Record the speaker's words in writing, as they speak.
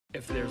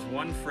If there's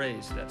one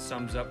phrase that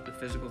sums up the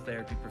physical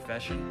therapy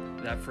profession,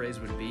 that phrase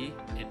would be,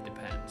 it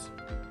depends.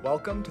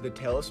 Welcome to the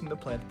Tales from the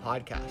Plinth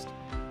podcast,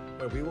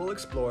 where we will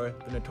explore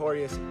the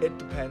notorious "it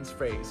depends"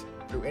 phrase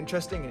through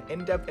interesting and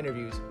in-depth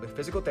interviews with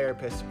physical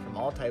therapists from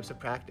all types of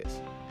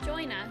practice.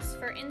 Join us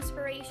for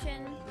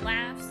inspiration,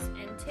 laughs,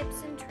 and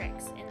tips and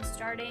tricks in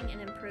starting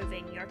and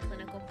improving your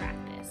clinical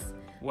practice.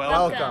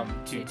 Welcome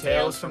to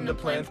Tales from the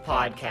Plinth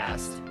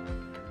podcast.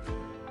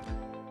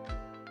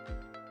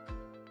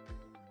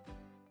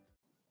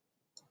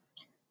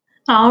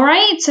 All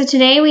right, so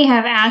today we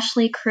have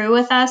Ashley Crew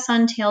with us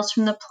on Tales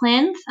from the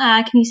Plinth.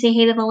 Can you say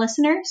hey to the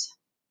listeners?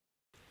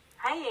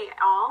 Hey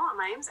all,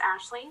 my name's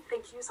Ashley.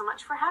 Thank you so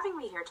much for having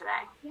me here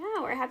today.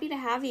 Yeah, we're happy to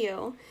have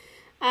you.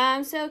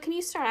 So can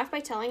you start off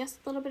by telling us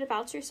a little bit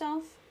about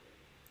yourself?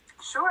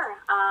 Sure.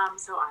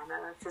 So I'm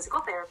a physical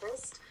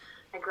therapist.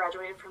 I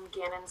graduated from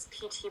Gannon's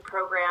PT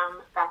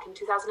program back in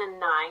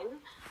 2009, and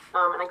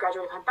I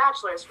graduated with my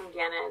bachelor's from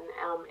Gannon.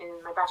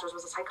 And my bachelor's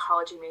was a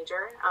psychology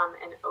major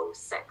in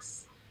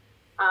 2006.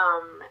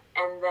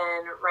 And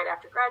then right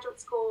after graduate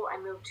school, I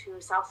moved to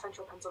South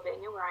Central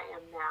Pennsylvania, where I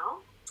am now.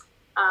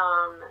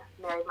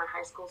 Married my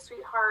high school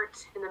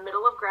sweetheart in the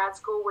middle of grad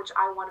school, which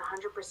I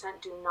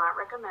 100% do not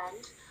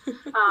recommend.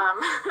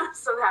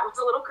 So that was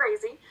a little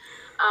crazy.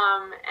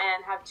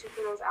 And have two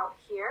kiddos out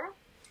here.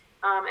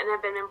 And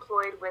have been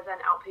employed with an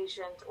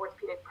outpatient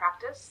orthopedic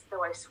practice,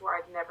 though I swore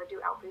I'd never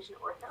do outpatient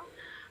ortho.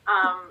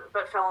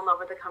 But fell in love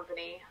with the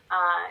company,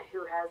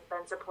 who has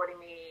been supporting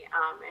me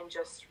and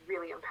just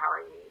really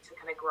empowering me to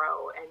kind of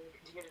grow and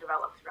continue to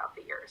develop throughout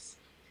the years.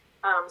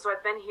 So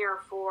I've been here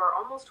for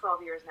almost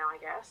 12 years now, I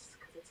guess,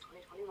 because it's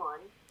 2021.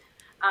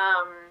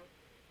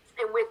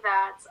 And with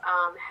that,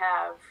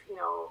 have,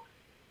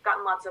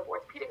 gotten lots of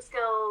orthopedic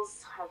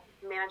skills, have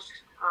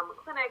managed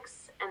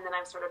clinics, and then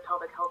I've started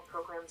pelvic health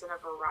programs in a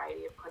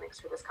variety of clinics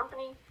for this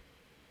company.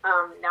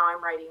 Now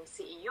I'm writing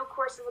CEU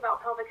courses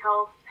about pelvic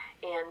health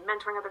and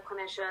mentoring other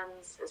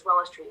clinicians, as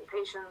well as treating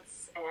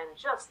patients and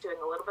just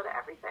doing a little bit of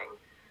everything.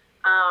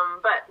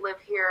 But live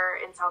here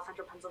in South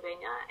Central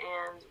Pennsylvania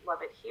and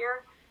love it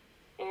here.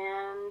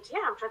 And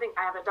yeah, I'm trying to think.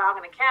 I have a dog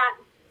and a cat,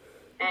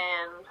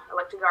 and I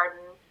like to garden,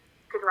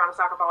 kick around a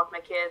soccer ball with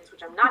my kids,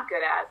 which I'm not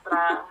good at, but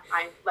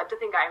I like to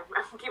think I'm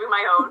keeping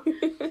my own.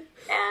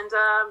 And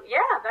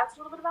yeah, that's a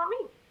little bit about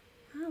me.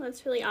 Oh,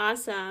 that's really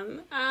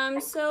awesome.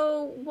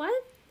 So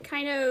what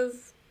kind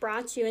of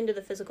brought you into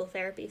the physical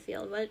therapy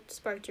field? What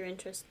sparked your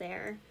interest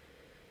there?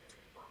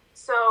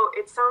 So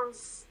it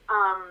sounds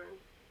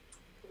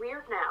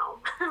weird now,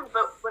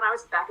 but when I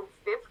was back in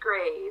 5th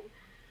grade,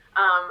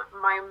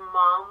 my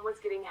mom was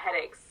getting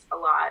headaches a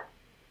lot,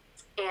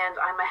 and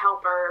I'm a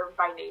helper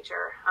by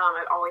nature.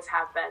 I always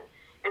have been.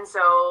 And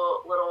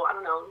so little,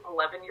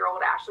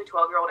 11-year-old Ashley,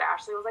 12-year-old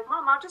Ashley was like,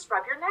 Mom, I'll just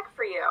rub your neck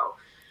for you.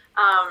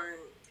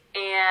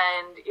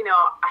 And,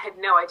 I had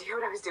no idea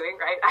what I was doing,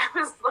 right? I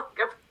was like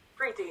a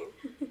preteen.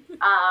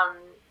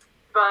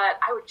 But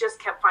I just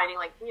kept finding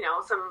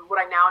some, what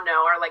I now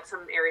know are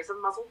some areas of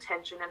muscle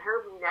tension in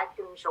her neck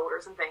and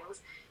shoulders and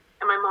things.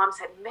 And my mom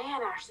said,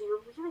 man, Ashley,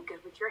 you're really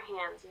good with your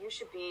hands. You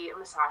should be a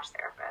massage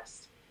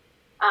therapist.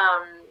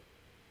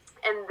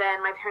 And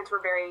then my parents were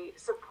very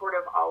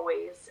supportive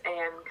always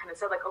and kind of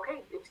said,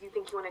 okay, if you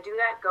think you want to do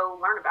that, go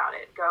learn about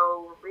it.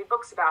 Go read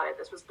books about it.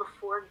 This was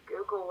before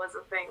Google was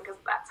a thing, because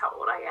that's how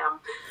old I am.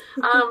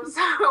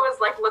 So it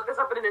was look this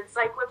up in an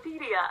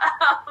encyclopedia.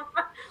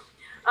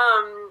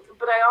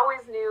 But I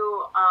always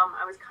knew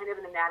I was kind of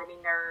an anatomy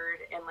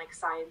nerd and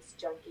science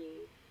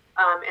junkie.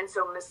 And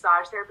so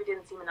massage therapy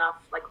didn't seem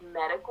enough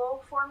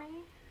medical for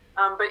me.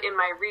 But in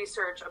my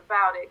research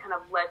about it kind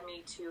of led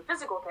me to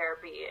physical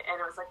therapy, and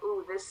it was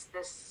ooh, this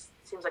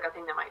seems like a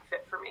thing that might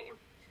fit for me.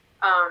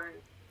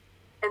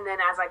 And then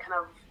as I kind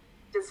of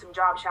did some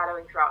job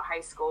shadowing throughout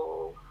high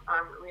school,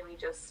 really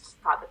just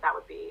thought that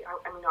would be, I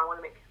want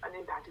to make an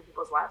impact in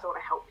people's lives. I want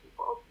to help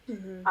people.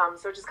 Mm-hmm.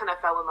 So just kind of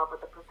fell in love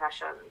with the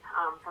profession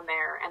from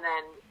there. And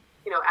then,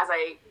 as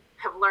I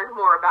have learned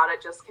more about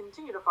it, just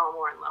continue to fall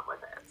more in love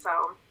with it.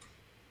 So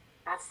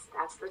that's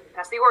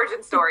the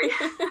origin story.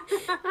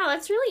 Wow,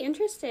 that's really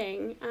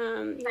interesting.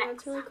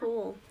 That's really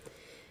cool.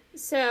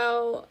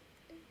 So,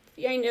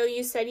 I know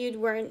you said you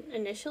weren't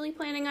initially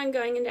planning on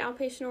going into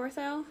outpatient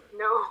ortho?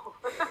 No,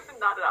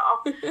 not at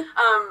all.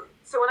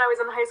 So when I was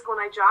in high school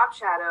and I job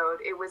shadowed,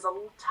 it was a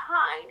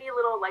tiny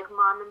little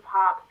mom and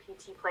pop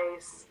PT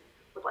place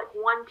with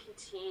one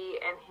PT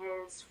and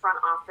his front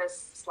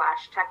office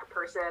 / tech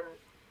person.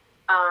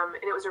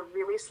 And it was a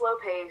really slow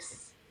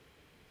pace.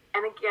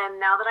 And again,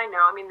 now that I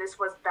know, this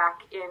was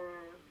back in,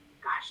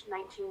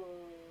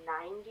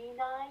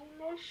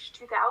 1999-ish,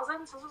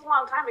 2000, so this was a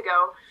long time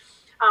ago.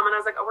 And I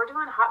was like, oh, we're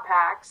doing hot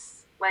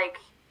packs,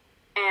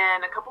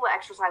 and a couple of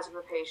exercises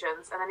with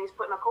patients, and then he's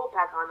putting a cold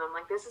pack on them.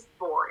 This is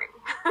boring.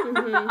 Mm-hmm.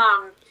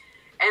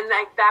 And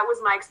that was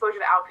my exposure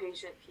to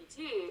outpatient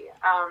PT.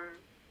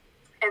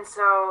 And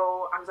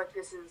so I was like,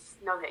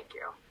 no, thank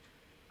you.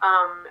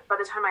 By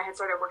the time I had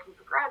started by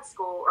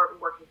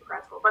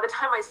the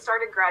time I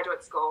started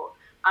graduate school,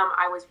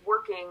 I was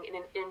working in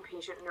an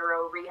inpatient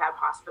neuro rehab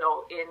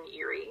hospital in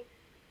Erie,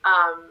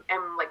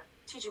 and like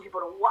teaching people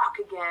to walk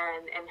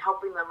again and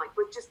helping them like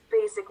with just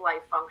basic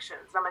life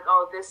functions. I'm like,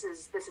 oh, this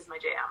is my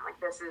jam. Like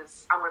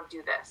I want to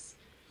do this.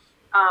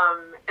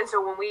 And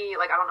so when we,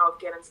 like, I don't know if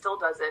Gannon still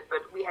does it, but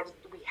we had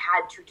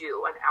to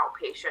do an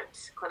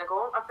outpatient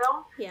clinical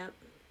Phil. Yeah.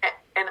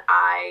 And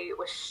I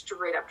was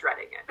straight up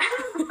dreading it.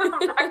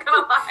 I'm not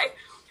gonna lie.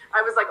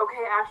 I was like,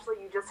 okay, Ashley,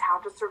 you just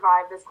have to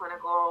survive this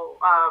clinical.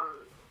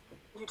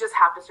 You just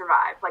have to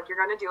survive. Like, you're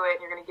gonna do it,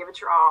 and you're gonna give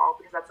it your all,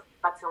 because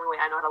that's the only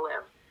way I know how to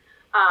live.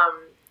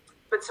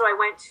 But so I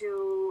went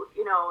to,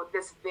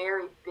 this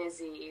very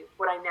busy,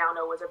 what I now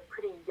know was a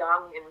pretty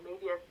young and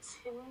maybe a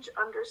tinge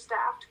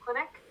understaffed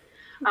clinic.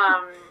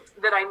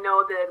 That I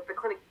know that the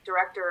clinic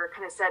director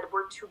kind of said,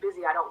 we're too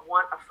busy. I don't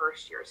want a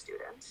first year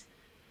student.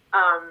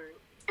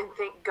 And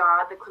thank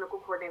God the clinical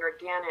coordinator,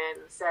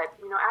 Gannon, said,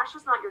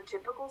 Ashley's not your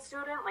typical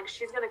student. Like,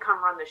 she's going to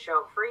come run the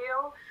show for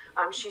you.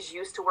 She's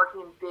used to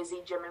working in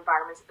busy gym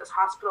environments at this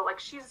hospital. Like,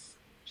 she's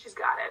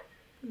got it.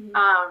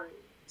 Mm-hmm.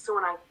 So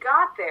when I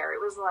got there, it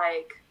was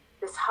like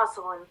this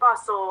hustle and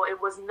bustle. It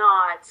was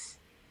not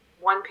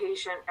one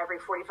patient every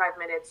 45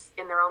 minutes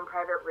in their own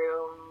private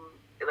room,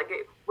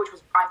 which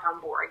was, I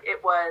found boring.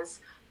 It was,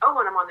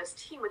 and I'm on this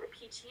team with a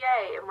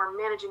PTA, and we're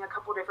managing a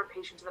couple different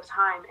patients at a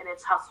time, and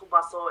it's hustle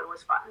bustle, and it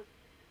was fun.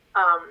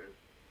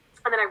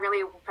 And then I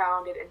really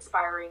found it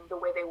inspiring the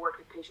way they worked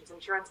with patients'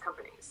 insurance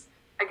companies.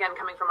 Again,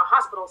 coming from a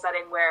hospital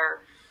setting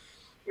where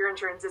your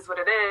insurance is what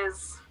it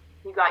is,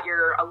 you got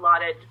your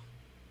allotted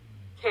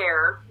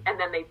care, and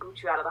then they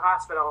boot you out of the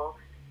hospital.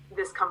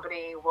 This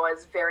company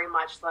was very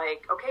much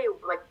like, okay,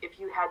 like if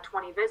you had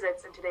 20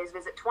 visits and today's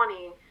visit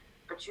 20,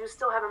 but you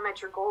still haven't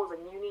met your goals and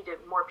you needed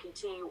more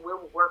PT,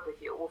 we'll work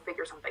with you. We'll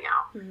figure something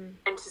out. Mm-hmm.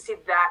 And to see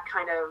that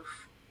kind of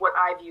what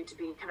I view to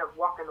be kind of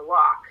walking the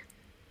walk,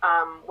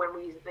 when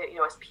we,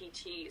 as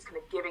PTs, kind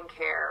of giving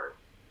care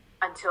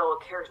until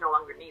care is no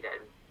longer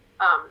needed,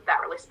 that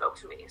really spoke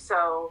to me.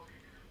 So,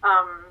 so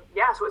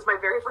it was my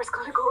very first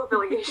clinical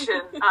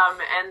affiliation,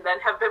 and then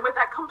have been with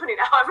that company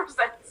now ever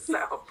since.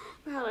 So,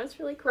 wow, that's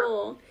really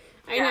cool.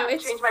 I know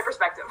it's changed my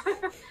perspective.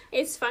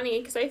 It's funny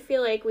because I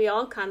feel like we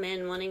all come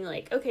in wanting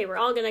like, okay, we're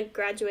all gonna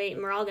graduate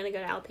and we're all gonna go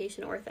to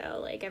outpatient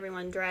ortho. Like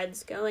everyone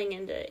dreads going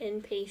into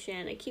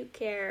inpatient, acute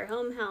care,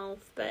 home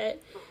health,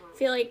 but I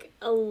feel like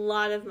a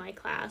lot of my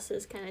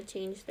classes kind of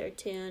changed their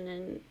tune,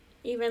 and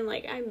even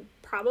like I'm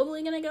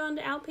probably gonna go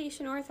into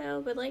outpatient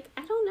ortho, but like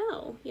I don't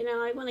know.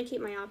 I want to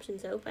keep my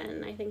options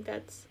open. I think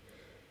that's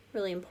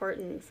really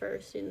important for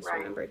students to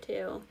remember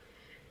too.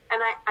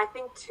 And I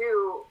think,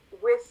 too,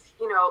 with,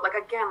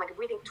 if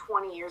we think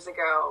 20 years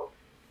ago,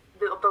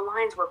 the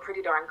lines were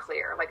pretty darn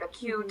clear. Like,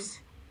 acute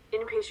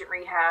inpatient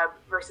rehab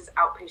versus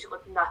outpatient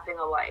look nothing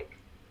alike.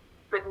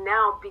 But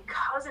now,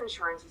 because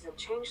insurances have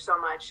changed so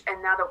much,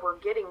 and now that we're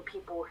getting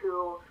people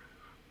who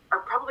are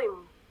probably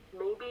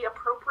maybe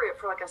appropriate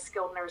for, like, a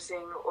skilled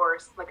nursing or,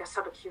 like, a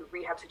subacute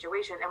rehab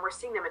situation, and we're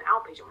seeing them in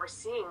outpatient. We're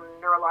seeing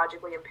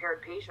neurologically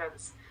impaired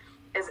patients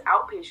as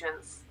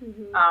outpatients,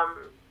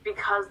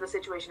 because the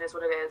situation is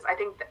what it is. I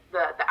think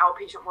the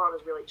outpatient world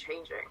is really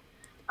changing.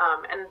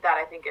 And that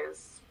I think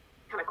is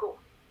kind of cool.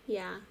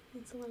 Yeah,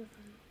 it's a lot of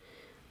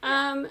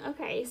fun.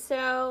 Okay,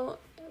 so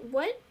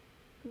what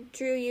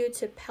drew you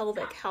to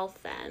pelvic health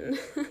then?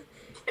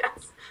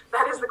 Yes,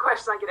 that is the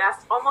question I get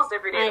asked almost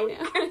every day.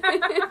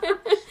 I know.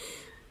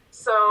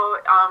 So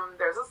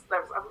there's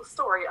a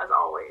story, as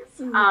always.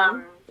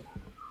 Mm-hmm.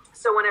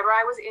 So whenever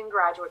I was in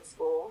graduate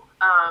school,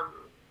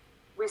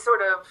 we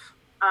sort of,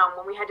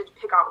 when we had to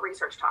pick out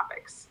research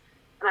topics,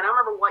 and I don't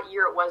remember what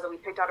year it was that we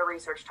picked out a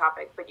research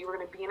topic, but you were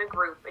going to be in a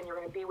group, and you're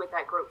going to be with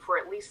that group for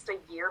at least a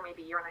year,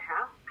 maybe a year and a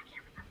half. I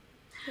can't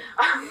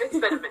remember. It's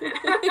been a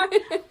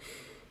minute.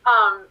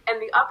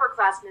 And the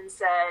upperclassmen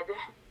said,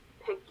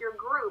 pick your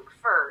group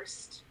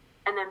first,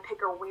 and then pick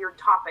a weird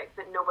topic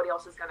that nobody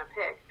else is going to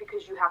pick,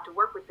 because you have to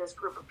work with this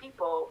group of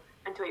people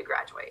until you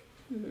graduate.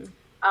 Mm-hmm.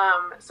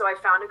 So I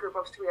found a group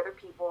of 3 other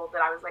people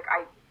that I was like,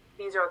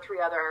 these are 3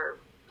 other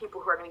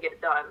people who are going to get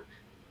it done.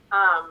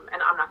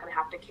 And I'm not going to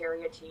have to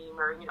carry a team,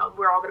 or,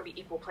 we're all going to be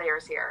equal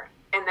players here.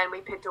 And then we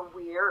picked a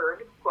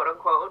weird, quote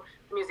unquote,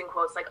 I'm using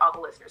quotes like all the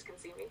listeners can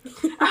see me,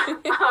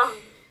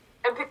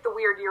 and picked the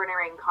weird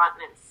urinary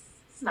incontinence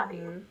study.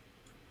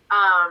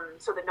 Mm-hmm.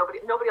 So that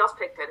nobody else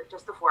picked it,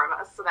 just the 4 of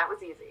us. So that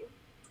was easy.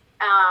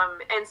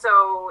 And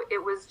so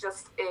it was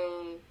just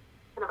a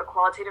kind of a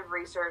qualitative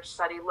research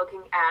study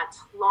looking at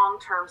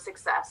long-term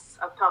success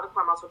of pelvic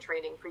floor muscle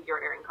training for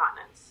urinary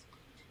incontinence.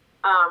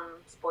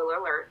 Spoiler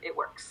alert, it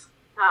works,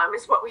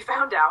 is what we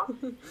found out.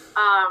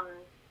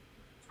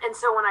 And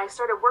so when I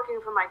started working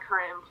for my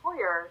current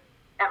employer,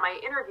 at my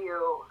interview,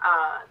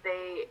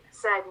 they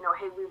said,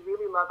 hey, we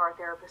really love our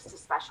therapists to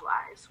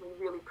specialize. We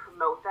really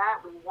promote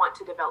that. We want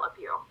to develop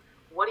you.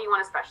 What do you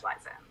want to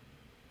specialize in?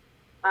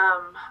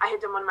 I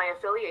had done one of my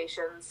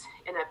affiliations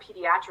in a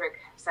pediatric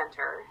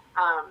center,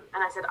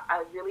 and I said,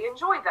 I really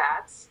enjoyed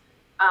that.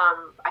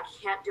 I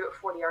can't do it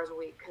 40 hours a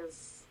week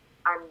because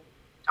I'm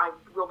I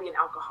will be an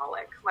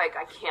alcoholic. Like,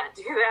 I can't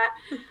do that.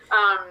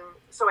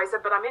 So I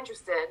said, but I'm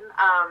interested.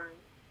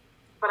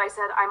 But I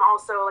said, I'm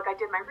also, like, I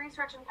did my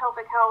research in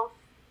pelvic health.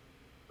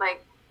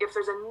 Like, if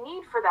there's a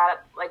need for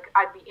that, like,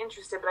 I'd be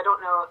interested, but I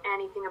don't know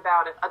anything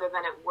about it other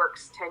than it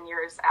works 10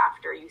 years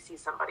after you see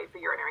somebody for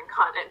urinary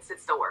incontinence. It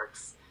still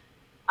works.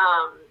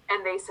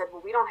 And they said,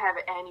 well, we don't have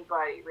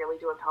anybody really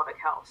doing pelvic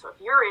health. So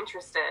if you're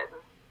interested,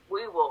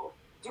 we will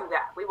do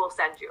that. We will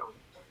send you.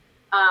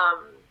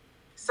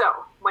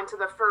 So went to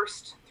the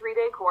first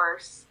 3-day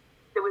course.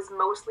 It was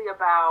mostly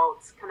about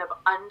kind of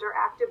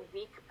underactive,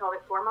 weak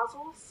pelvic floor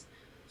muscles.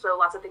 So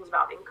lots of things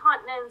about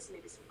incontinence,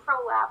 maybe some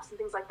prolapse and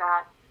things like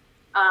that.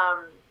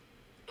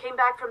 Came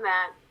back from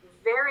that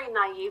very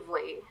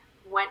naively,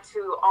 went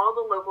to all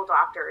the local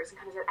doctors and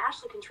kind of said,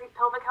 Ashley can treat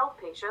pelvic health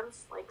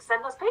patients, like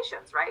send us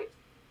patients, right?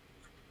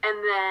 And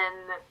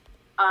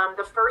then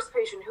the first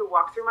patient who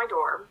walked through my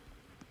door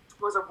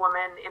was a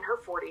woman in her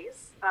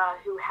 40s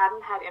who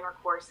hadn't had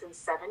intercourse in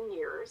 7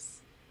 years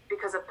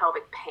because of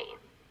pelvic pain.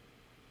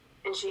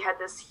 And she had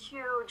this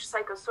huge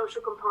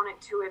psychosocial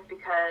component to it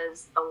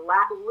because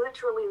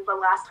literally the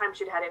last time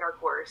she'd had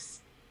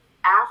intercourse,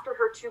 after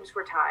her tubes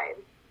were tied,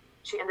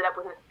 she ended up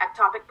with an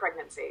ectopic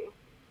pregnancy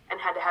and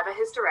had to have a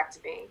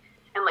hysterectomy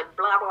and like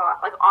blah, blah,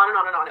 like on and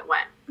on and on it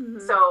went. Mm-hmm.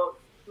 So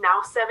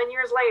now 7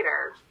 years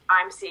later,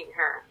 I'm seeing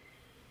her.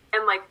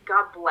 And like,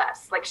 God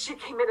bless, like she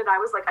came in and I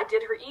was like, I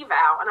did her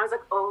eval and I was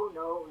like, oh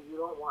no, you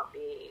don't want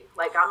me.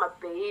 Like I'm a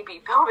baby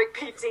pelvic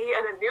PT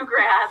and a new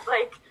grad.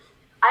 Like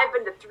I've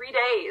been to 3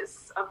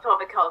 days of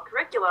pelvic health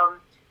curriculum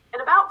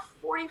and about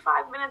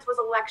 45 minutes was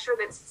a lecture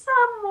that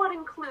somewhat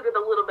included a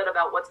little bit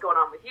about what's going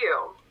on with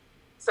you.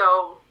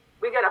 So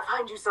we got to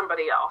find you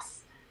somebody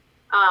else.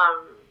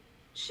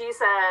 She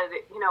said,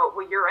 you know,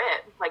 well, you're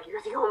it. Like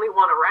you're the only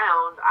one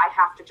around. I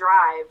have to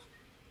drive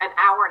an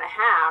hour and a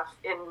half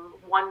in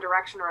one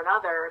direction or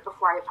another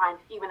before I find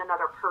even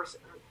another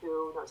person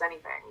who knows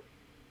anything.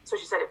 So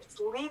she said, if it's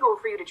legal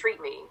for you to treat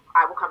me,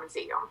 I will come and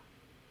see you.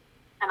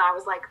 And I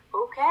was like,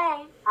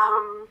 okay,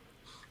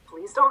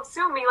 please don't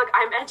sue me. Like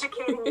I'm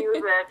educating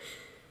you that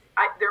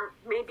there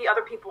may be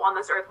other people on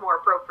this earth more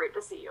appropriate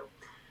to see you.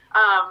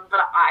 But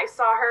I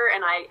saw her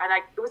and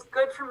it was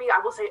good for me.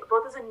 I will say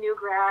both as a new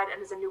grad and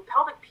as a new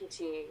pelvic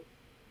PT,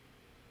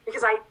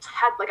 because I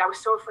was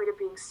so afraid of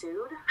being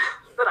sued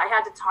that I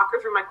had to talk her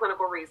through my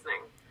clinical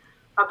reasoning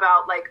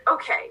about like,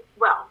 okay,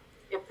 well,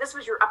 if this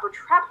was your upper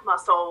trap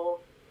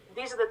muscle,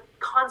 these are the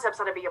concepts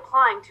that I'd be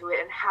applying to it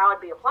and how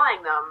I'd be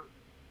applying them.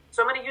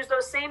 So I'm going to use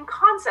those same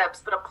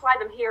concepts, but apply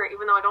them here,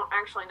 even though I don't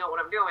actually know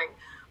what I'm doing.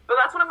 But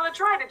that's what I'm going to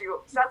try to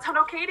do. Does that sound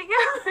okay to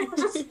you? I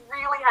just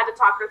really had to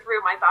talk her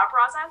through my thought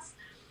process.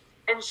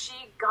 And she,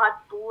 God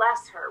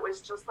bless her, was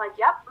just like,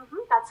 yep,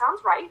 that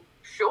sounds right.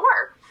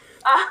 Sure.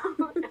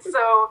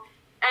 So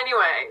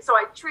anyway, so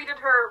I treated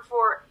her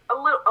for a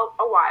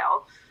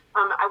while.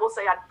 I will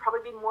say I'd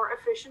probably be more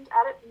efficient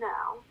at it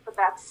now, but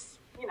that's,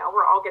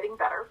 we're all getting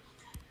better.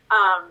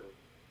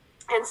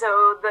 And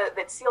so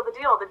that sealed the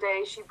deal the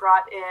day she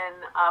brought in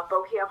a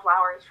bouquet of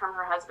flowers from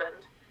her husband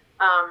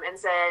and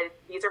said,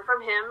 these are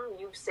from him.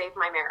 You've saved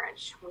my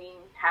marriage. We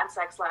had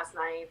sex last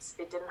night.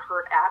 It didn't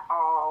hurt at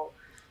all.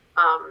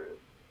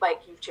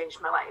 Like, you've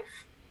changed my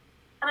life.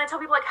 And I tell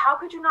people, like, how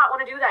could you not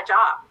want to do that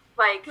job?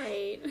 Like,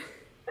 right.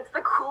 It's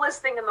the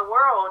coolest thing in the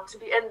world to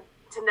be, and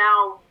to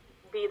now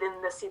be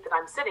in the seat that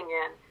I'm sitting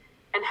in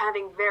and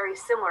having very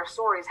similar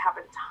stories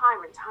happen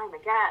time and time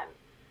again.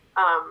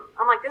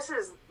 I'm like, this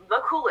is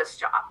the coolest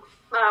job.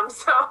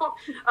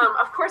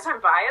 Of course I'm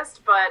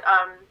biased, but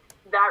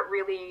that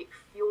really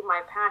fueled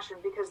my passion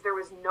because there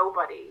was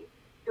nobody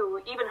who,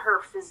 even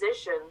her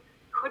physician,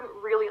 couldn't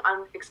really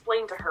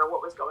explain to her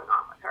what was going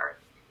on with her.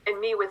 And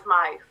me with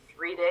my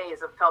 3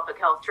 days of pelvic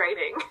health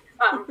training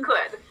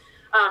could,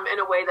 in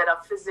a way that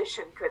a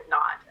physician could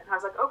not. And I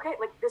was like, okay,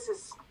 like this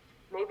is,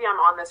 maybe I'm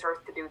on this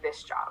earth to do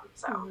this job.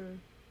 So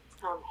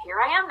here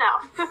I am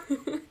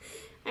now.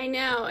 I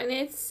know, and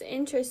it's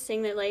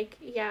interesting that, like,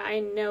 yeah,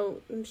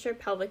 I'm sure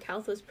pelvic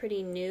health was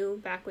pretty new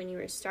back when you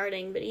were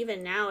starting, but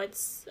even now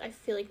I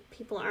feel like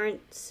people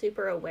aren't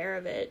super aware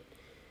of it.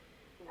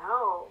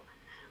 No.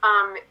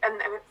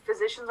 And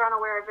physicians aren't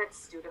aware of it,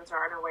 students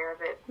aren't aware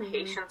of it,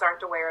 patients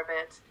aren't aware of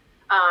it.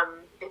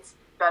 It's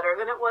better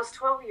than it was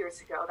 12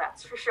 years ago,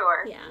 that's for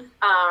sure. Yeah.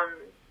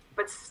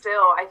 But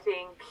still, I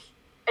think,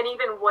 and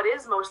even what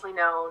is mostly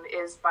known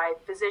is by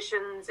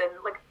physicians and,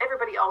 like,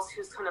 everybody else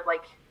who's kind of,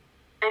 like,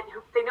 and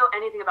if they know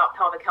anything about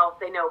pelvic health,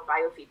 they know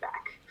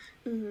biofeedback.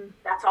 Mm-hmm.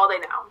 That's all they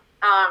know.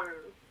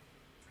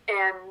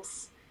 And,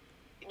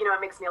 it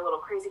makes me a little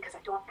crazy because I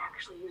don't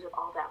actually use it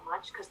all that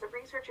much because the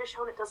research has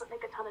shown it doesn't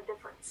make a ton of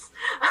difference.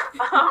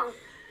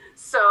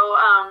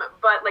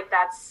 But like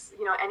that's,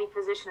 any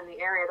physician in the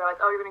area, they're like,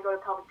 oh, you're going to go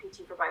to pelvic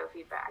PT for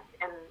biofeedback.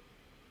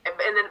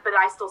 But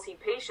I still see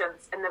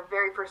patients. And the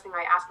very first thing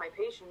I ask my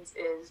patients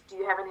is, do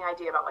you have any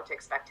idea about what to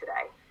expect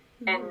today?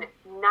 And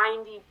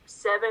 97%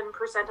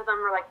 of them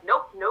are like,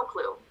 nope, no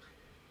clue.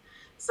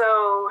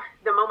 So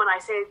the moment I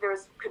say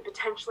could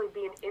potentially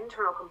be an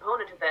internal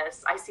component to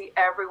this, I see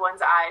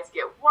everyone's eyes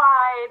get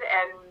wide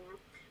and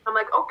I'm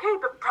like, okay,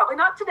 but probably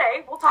not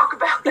today. We'll talk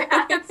about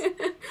that.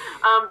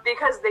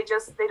 Because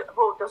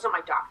doesn't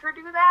my doctor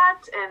do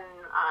that? And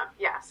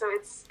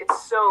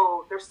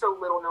so there's so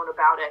little known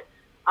about it.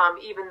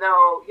 Even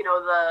though,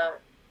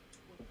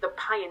 the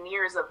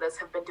pioneers of this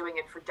have been doing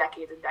it for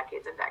decades and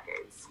decades and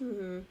decades.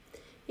 Mm-hmm.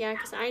 Yeah,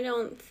 because I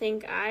don't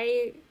think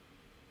I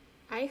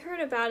heard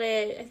about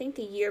it, I think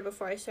the year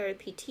before I started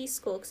PT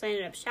school, because I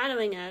ended up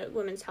shadowing a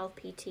women's health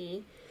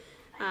PT.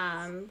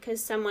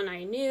 Because someone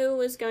I knew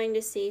was going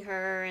to see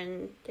her,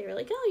 and they were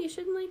like, oh, you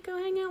should, go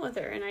hang out with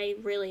her, and I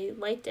really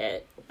liked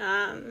it.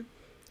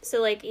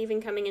 So,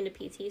 even coming into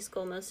PT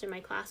school, most of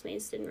my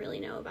classmates didn't really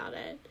know about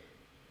it.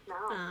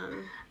 No.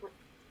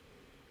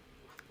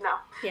 No.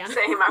 Yeah.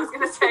 Same. I was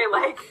going to say,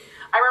 I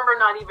remember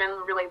not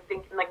even really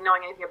thinking,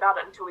 knowing anything about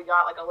it until we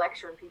got, a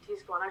lecture in PT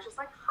school, and I was just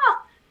like,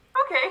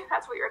 okay,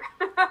 that's weird.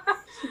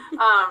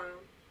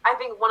 I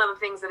think one of the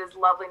things that is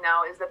lovely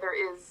now is that there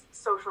is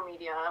social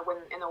media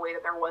in a way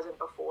that there wasn't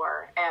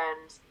before,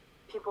 and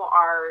people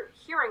are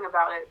hearing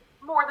about it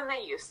more than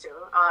they used to.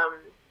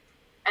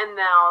 And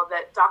now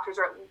that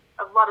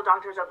a lot of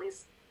doctors are at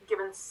least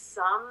given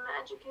some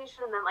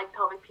education, and then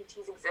pelvic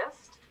PTs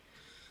exist.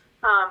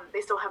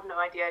 They still have no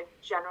idea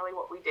generally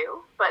what we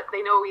do, but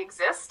they know we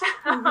exist.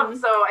 Mm-hmm.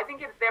 So I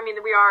think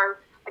we are,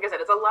 like I said,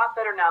 it's a lot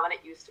better now than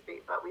it used to be,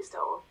 but we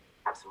still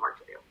have some work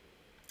to do.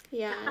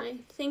 Yeah, and I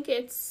think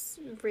it's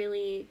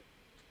really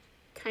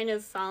kind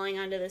of falling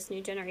onto this new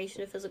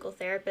generation of physical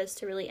therapists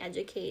to really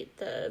educate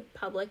the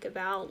public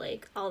about,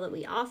 all that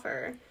we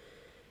offer.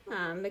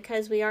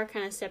 Because we are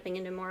kind of stepping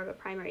into more of a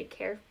primary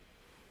care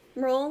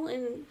role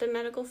in the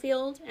medical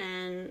field.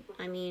 And,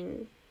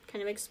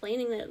 kind of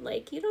explaining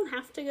that, you don't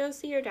have to go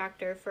see your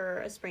doctor for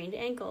a sprained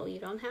ankle. You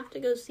don't have to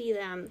go see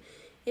them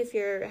if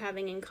you're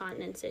having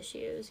incontinence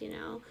issues,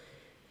 And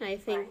I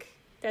think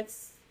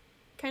that's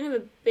kind of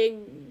a big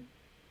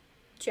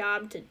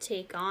job to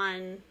take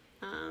on,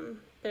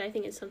 but I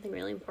think it's something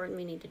really important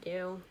we need to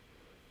do.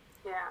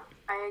 Yeah,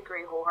 I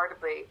agree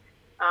wholeheartedly.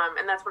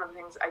 And that's one of the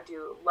things I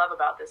do love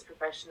about this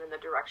profession and the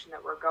direction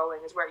that we're going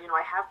is where,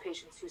 I have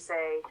patients who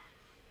say,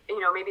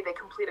 maybe they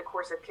complete a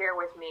course of care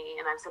with me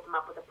and I've set them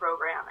up with a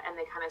program and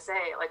they kind of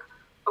say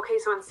okay,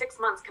 so in 6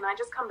 months, can I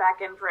just come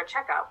back in for a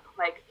checkup?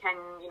 Can,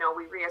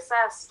 we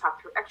reassess,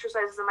 talk through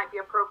exercises that might be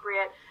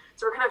appropriate?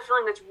 So we're kind of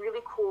filling this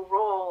really cool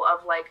role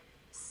of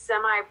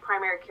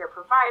semi-primary care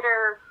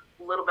provider,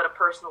 a little bit of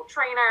personal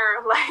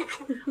trainer, a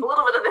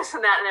little bit of this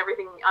and that and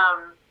everything.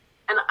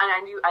 And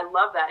I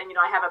love that. And,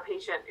 I have a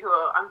patient who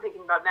I'm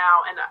thinking about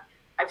now, and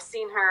I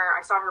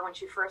saw her when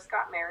she first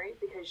got married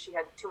because she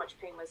had too much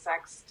pain with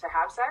sex to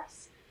have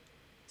sex.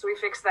 So we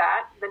fixed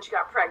that. Then she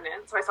got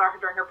pregnant. So I saw her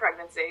during her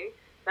pregnancy.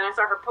 Then I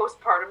saw her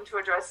postpartum to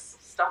address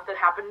stuff that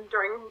happened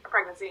during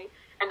pregnancy.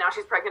 And now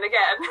she's pregnant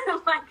again.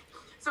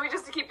 So we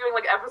just keep doing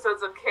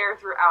episodes of care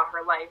throughout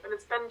her life. And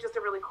it's been just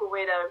a really cool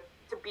way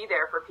to be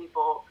there for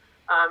people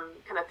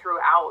kind of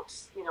throughout,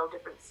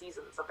 different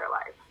seasons of their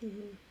life.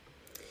 Mm-hmm.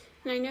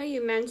 And I know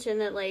you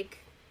mentioned that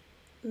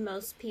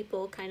most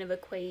people kind of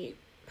equate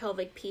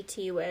pelvic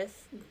PT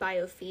with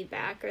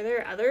biofeedback. Are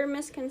there other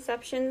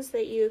misconceptions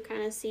that you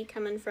kind of see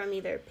coming from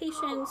either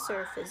patients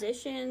or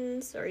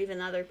physicians or even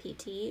other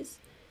PTs?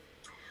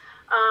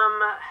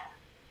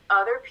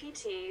 Other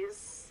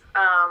PTs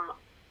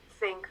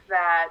think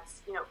that,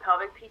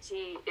 pelvic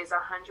PT is 100%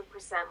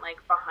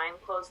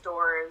 behind closed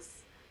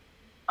doors,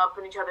 up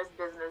in each other's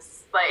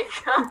business,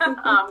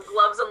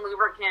 gloves and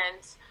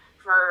lubricant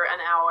for an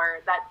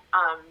hour. That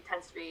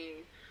tends to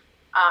be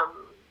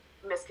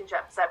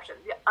misconception.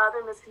 The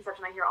other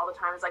misconception I hear all the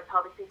time is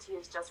pelvic PT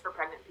is just for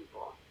pregnant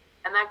people.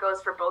 And that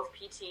goes for both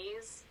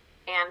PTs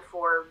and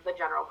for the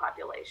general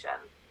population,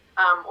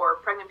 or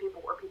pregnant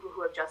people or people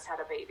who have just had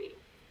a baby.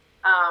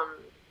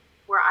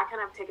 Where I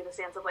kind of take it a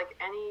stance of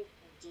any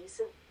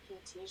decent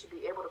PT should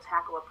be able to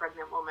tackle a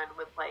pregnant woman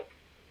with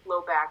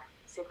low back,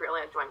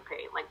 sacroiliac joint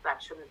pain.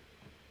 That shouldn't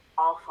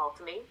all fall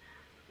to me.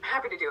 I'm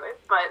happy to do it,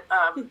 but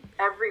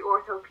every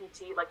ortho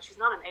PT, she's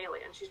not an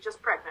alien, she's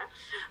just pregnant.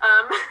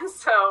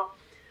 So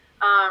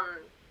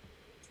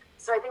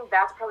I think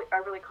that's probably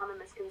a really common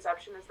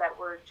misconception is that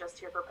we're just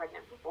here for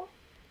pregnant people.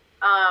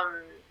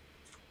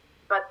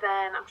 But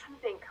then I'm trying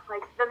to think,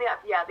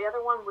 the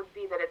other one would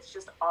be that it's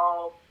just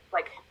all,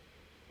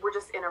 we're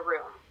just in a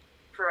room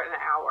for an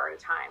hour at a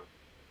time.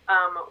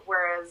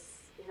 Whereas,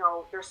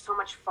 there's so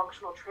much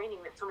functional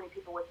training that so many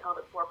people with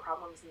pelvic floor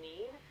problems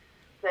need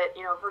that,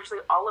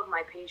 virtually all of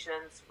my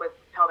patients with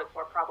pelvic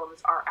floor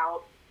problems are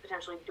out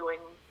potentially doing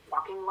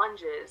walking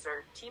lunges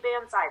or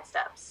T-band side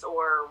steps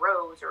or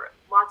rows or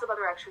lots of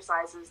other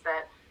exercises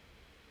that,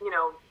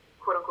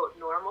 quote unquote,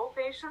 normal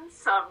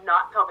patients,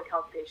 not pelvic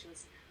health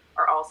patients,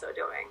 are also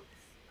doing.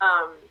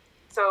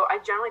 So I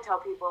generally tell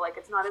people,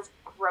 it's not as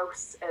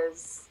gross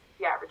as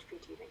the average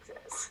PT thinks it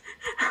is.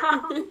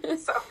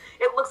 So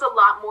it looks a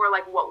lot more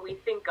like what we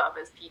think of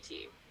as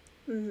PT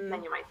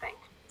than you might think.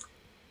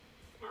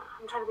 Yeah,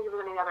 I'm trying to think of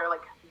any other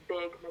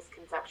big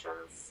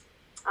misconceptions.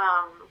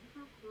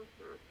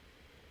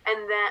 And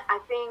then I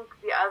think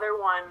the other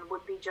one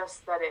would be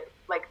just that it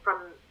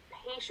from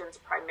patients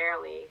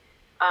primarily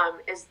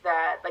is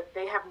that like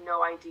they have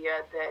no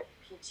idea that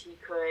PT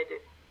could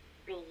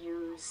be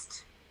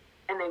used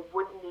and they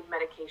wouldn't need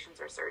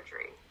medications or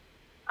surgery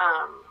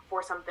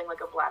for something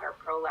like a bladder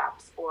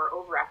prolapse or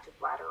overactive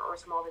bladder or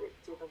some other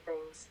different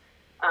things.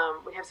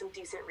 We have some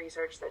decent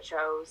research that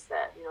shows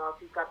that, you know,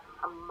 if you've got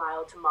a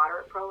mild to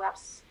moderate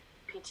prolapse,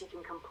 PT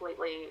can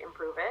completely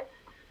improve it.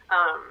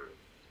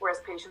 Whereas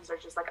patients are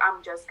just like,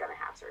 I'm just going to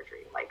have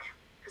surgery, like,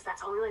 because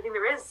that's the only thing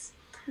there is.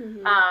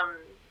 Mm-hmm.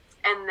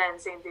 And then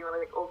same thing with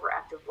like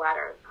overactive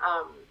bladder.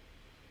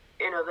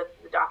 You know,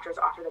 the doctors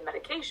offer the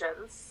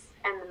medications,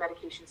 and the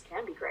medications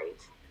can be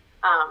great.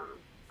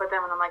 But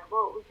then when I'm like,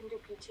 well, we can do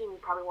PT and you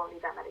probably won't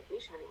need that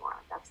medication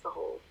anymore. That's the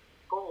whole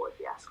goal, if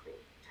you ask me.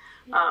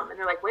 Yeah. And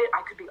they're like, wait,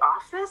 I could be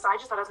off this? I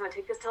just thought I was going to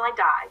take this till I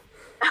die.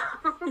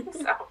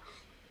 So,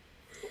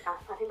 yeah,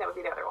 I think that would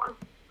be the other one.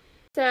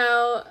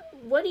 So,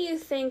 what do you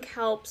think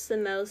helps the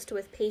most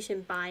with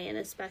patient buy-in,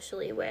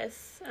 especially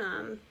with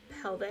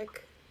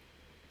pelvic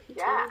PT?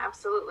 Yeah,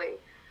 absolutely.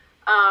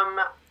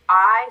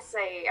 I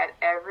say at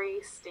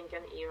every stinking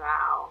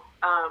eval,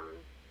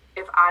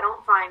 if I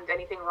don't find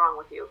anything wrong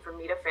with you for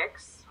me to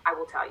fix, I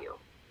will tell you.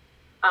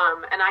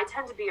 And I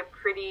tend to be a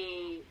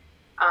pretty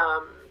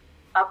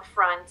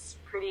upfront,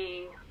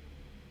 pretty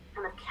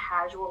kind of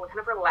casual, kind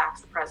of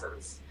relaxed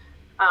presence,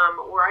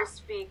 where I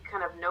speak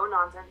kind of no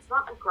nonsense,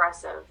 not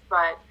aggressive,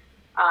 but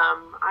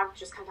I'm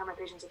just kind of telling my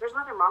patients, if there's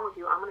nothing wrong with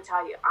you, I'm going to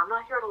tell you. I'm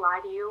not here to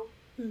lie to you.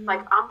 Mm-hmm.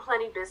 Like, I'm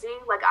plenty busy.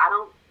 Like, I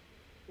don't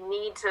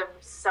need to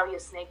sell you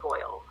snake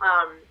oil.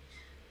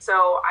 So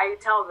I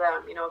tell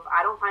them, you know, if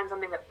I don't find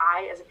something that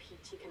I as a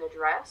PT can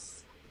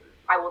address,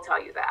 I will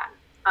tell you that.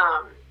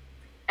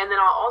 And then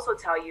I'll also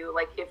tell you,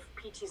 like, if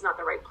PT is not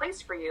the right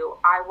place for you,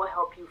 I will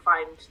help you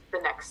find the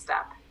next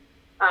step.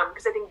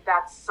 Because I think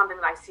that's something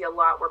that I see a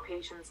lot, where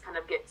patients kind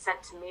of get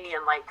sent to me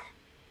and, like,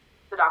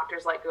 the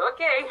doctor's like,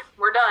 okay,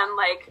 we're done.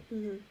 Like,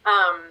 mm-hmm.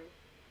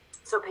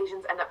 So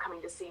patients end up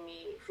coming to see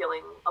me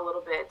feeling a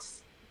little bit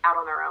out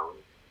on their own.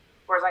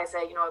 Whereas I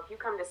say, you know, if you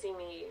come to see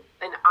me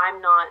and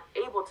I'm not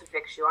able to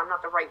fix you, I'm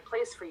not the right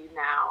place for you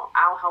now,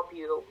 I'll help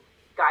you,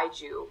 guide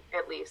you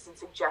at least, and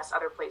suggest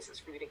other places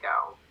for you to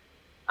go.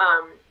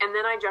 And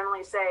then I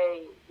generally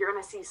say, you're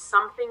going to see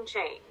something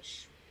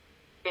change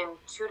in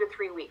 2 to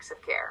 3 weeks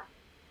of care.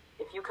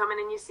 If you come in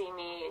and you see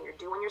me and you're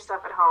doing your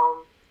stuff at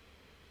home,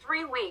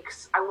 3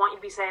 weeks, I want you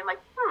to be saying like,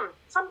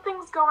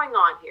 something's going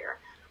on here.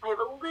 I have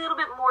a little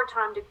bit more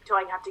time till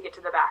I have to get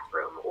to the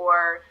bathroom,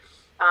 or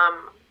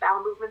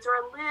bowel movements are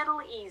a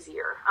little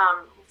easier.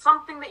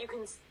 Something that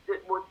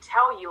will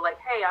tell you like,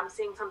 hey, I'm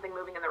seeing something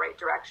moving in the right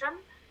direction.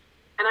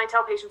 And I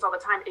tell patients all the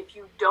time, if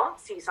you don't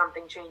see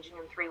something changing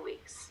in 3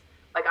 weeks,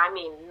 like I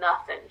mean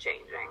nothing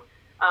changing,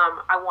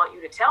 I want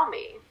you to tell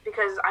me,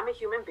 because I'm a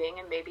human being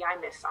and maybe I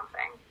missed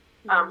something.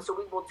 So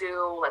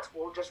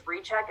we'll just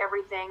recheck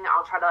everything.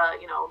 I'll try to,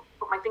 you know,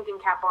 put my thinking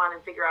cap on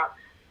and figure out,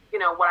 you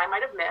know, what I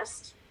might have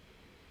missed.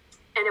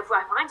 And if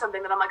I find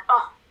something that I'm like,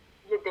 oh,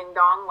 you ding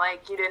dong,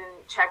 like you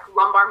didn't check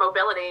lumbar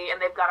mobility and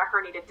they've got a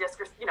herniated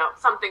disc, or, you know,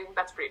 something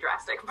that's pretty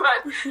drastic,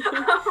 but,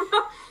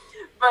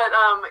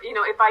 you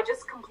know, if I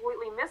just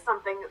completely miss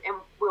something, and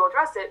we'll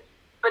address it.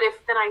 But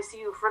if then I see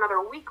you for another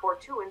week or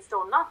two and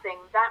still nothing,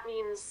 that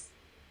means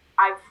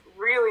I've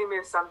really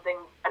missed something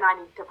and I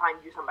need to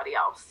find you somebody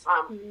else,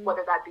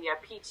 whether that be a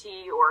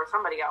PT or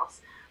somebody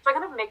else. So I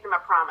kind of make them a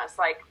promise,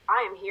 like,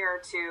 I am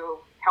here to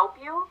help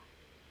you,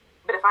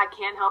 but if I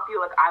can't help you,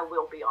 like, I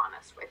will be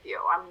honest with you.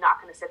 I'm not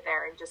going to sit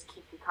there and just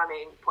keep you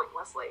coming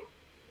pointlessly.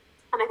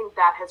 And I think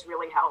that has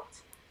really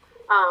helped.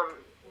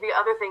 The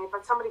other thing, if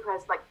it's somebody who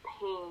has, like,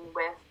 pain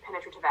with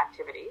penetrative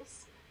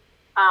activities,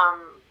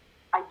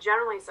 I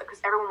generally say, because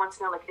everyone wants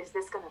to know, like, is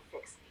this going to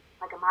fix me?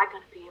 Like, am I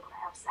going to be able to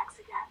have sex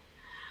again?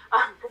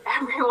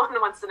 Everyone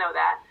wants to know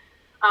that.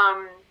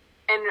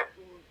 And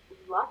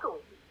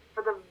luckily,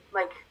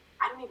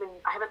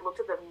 I haven't looked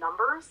at the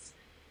numbers,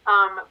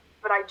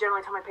 but I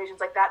generally tell my patients,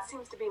 like, that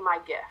seems to be my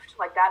gift.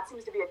 Like, that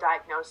seems to be a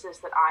diagnosis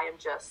that I am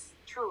just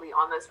truly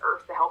on this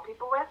earth to help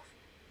people with.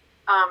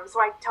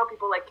 So I tell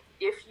people, like,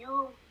 if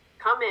you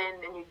come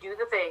in and you do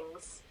the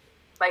things,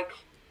 like,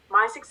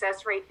 my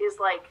success rate is,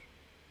 like,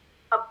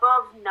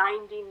 above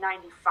 90-95%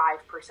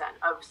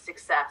 of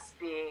success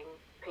being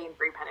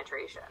pain-free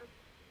penetration.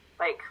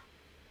 Like,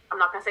 I'm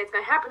not going to say it's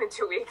going to happen in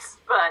 2 weeks,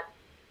 but,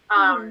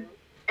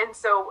 and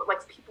so, like,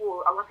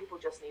 a lot of people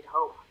just need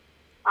hope.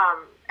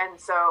 And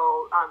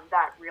so,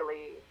 that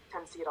really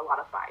tends to get a lot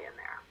of buy-in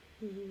there.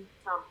 Mm-hmm.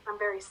 I'm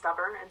very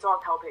stubborn, and so I'll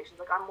tell patients,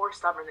 like, I'm more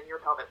stubborn than your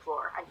pelvic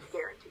floor, I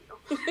guarantee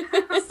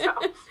you.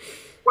 So,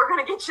 we're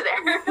going to get you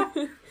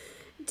there.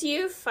 Do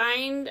you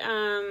find,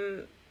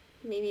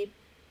 maybe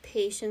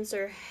patients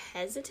are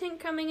hesitant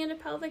coming into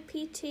pelvic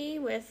PT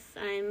with,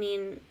 I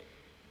mean,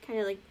 kind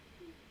of like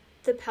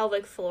the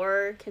pelvic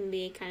floor can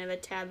be kind of a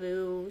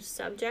taboo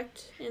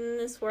subject in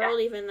this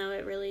world, even though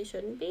it really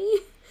shouldn't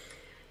be?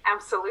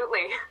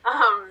 Absolutely.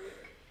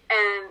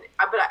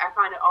 But I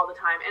find it all the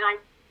time.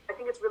 And I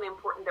think it's really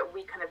important that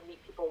we kind of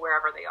meet people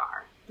wherever they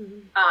are.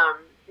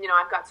 You know,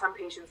 I've got some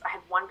patients. I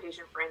had one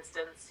patient, for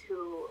instance,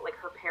 who, like,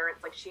 her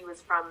parents, like, she was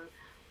from,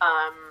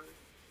 I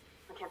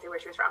can't say where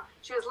she was from.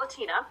 She was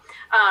Latina,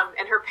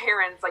 and her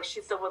parents, like,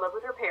 she still would live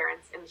with her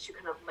parents, and she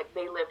kind of, like,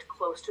 they lived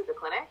close to the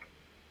clinic.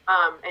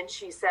 And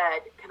she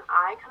said,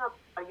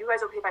 are you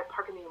guys okay if I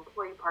park in the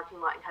employee parking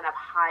lot and kind of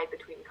hide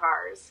between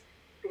cars?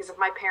 Because if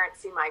my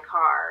parents see my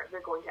car, they're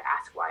going to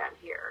ask why I'm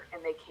here,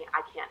 and I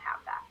can't have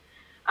that.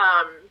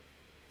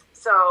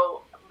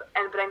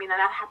 But I mean, and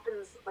that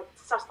happens, like,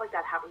 stuff like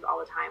that happens all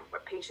the time,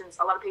 where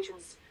a lot of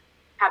patients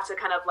have to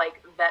kind of,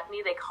 like, vet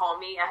me. They call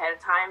me ahead of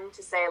time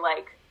to say,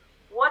 like,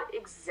 what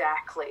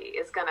exactly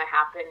is going to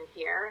happen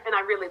here? And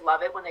I really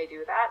love it when they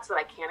do that, so that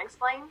I can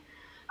explain.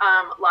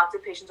 Lots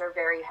of patients are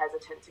very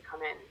hesitant to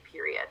come in,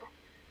 period.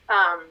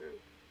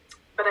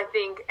 But I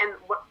think, and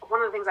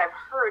one of the things I've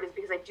heard is,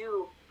 because I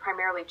do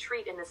primarily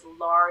treat in this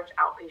large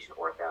outpatient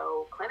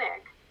ortho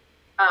clinic,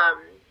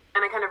 and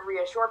I kind of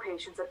reassure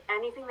patients that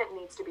anything that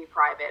needs to be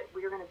private,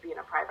 we are going to be in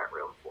a private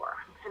room for.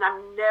 And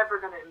I'm never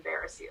going to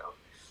embarrass you.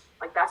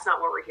 Like, that's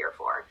not what we're here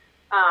for.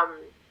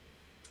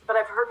 But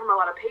I've heard from a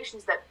lot of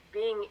patients that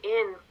being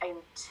in a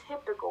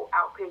typical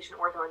outpatient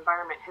ortho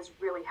environment has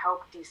really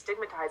helped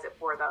destigmatize it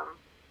for them.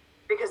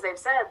 Because they've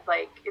said,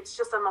 like, it's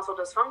just a muscle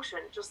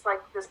dysfunction, just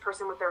like this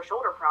person with their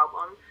shoulder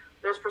problem.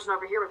 There's a person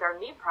over here with their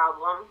knee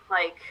problem.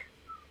 Like,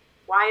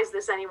 why is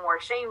this any more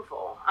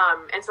shameful?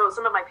 And so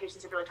some of my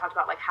patients have really talked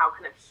about, like, how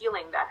kind of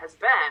healing that has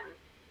been,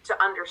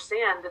 to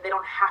understand that they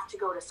don't have to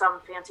go to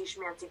some fancy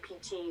schmancy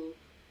PT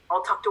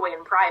all tucked away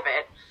in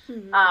private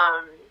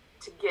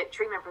to get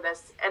treatment for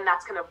this. And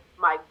that's kind of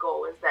my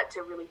goal, is that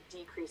to really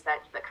decrease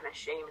that kind of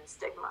shame and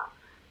stigma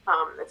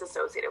that's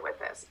associated with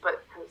this.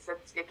 But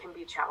because it can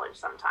be a challenge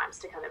sometimes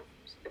to kind of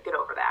get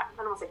over that. I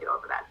don't want to say get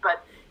over that,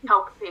 but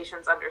help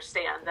patients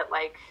understand that,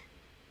 like,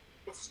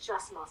 it's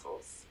just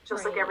muscles,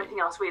 just like everything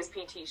else we as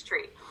PTs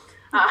treat.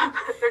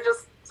 They're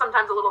just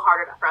sometimes a little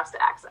harder for us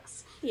to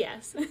access.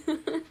 Yes.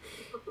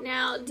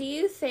 Now, do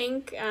you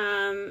think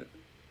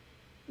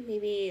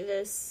maybe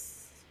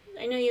this,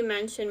 I know you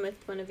mentioned with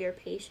one of your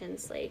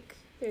patients, like,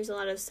 there's a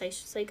lot of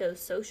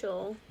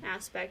psychosocial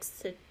aspects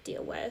to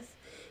deal with.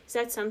 Is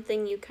that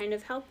something you kind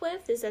of help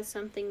with? Is that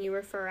something you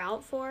refer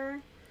out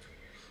for?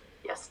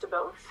 Yes to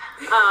both.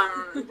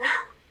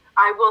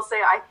 I will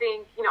say, I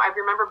think, you know, I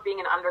remember being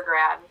an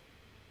undergrad,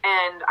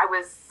 and I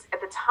was,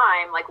 at the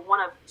time, like, one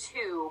of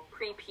two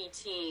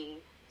pre-PT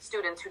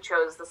students who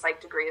chose the psych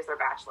degree as their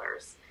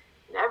bachelor's.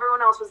 And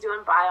everyone else was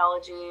doing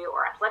biology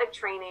or athletic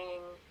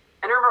training.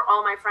 And I remember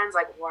all my friends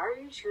like, why are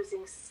you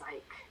choosing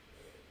psych?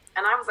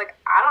 And I was like,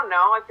 I don't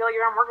know. I feel like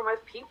I'm working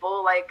with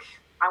people. Like,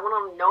 I want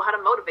to know how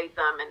to motivate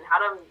them and how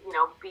to, you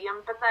know, be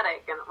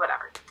empathetic and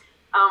whatever.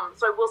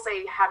 So I will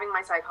say, having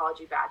my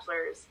psychology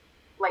bachelor's,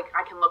 like,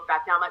 I can look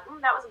back now, I'm like,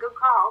 that was a good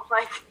call.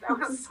 Like, that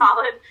was a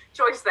solid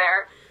choice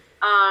there.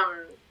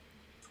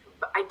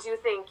 But I do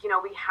think, you know,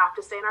 we have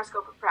to stay in our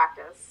scope of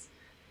practice.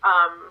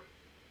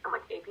 I'm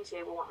like,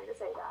 APTA will want me to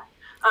say that.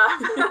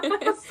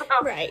 So,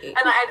 right. And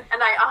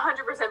I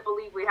 100%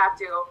 believe we have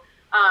to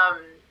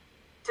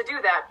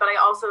do that. But I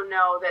also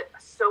know that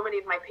so many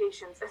of my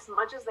patients, as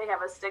much as they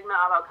have a stigma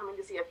about coming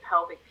to see a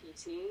pelvic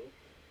PT,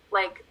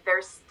 like,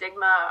 their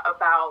stigma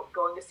about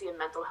going to see a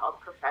mental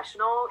health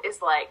professional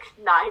is like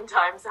 9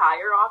 times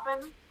higher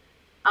often.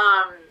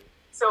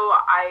 So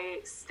I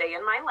stay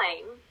in my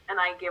lane and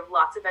I give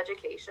lots of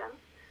education.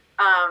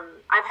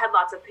 I've had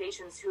lots of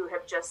patients who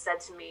have just said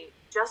to me,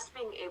 just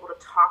being able to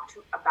talk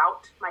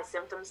about my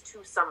symptoms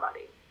to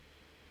somebody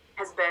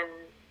has been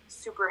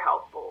super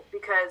helpful,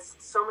 because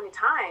so many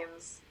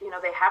times, you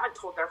know, they haven't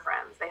told their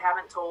friends, they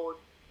haven't told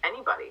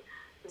anybody.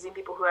 I've seen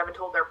people who haven't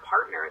told their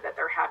partner that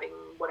they're having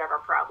whatever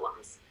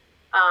problems.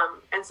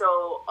 And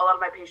so a lot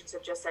of my patients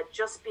have just said,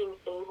 just being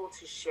able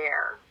to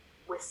share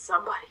with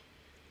somebody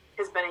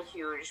has been a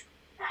huge,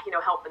 you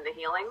know, help in the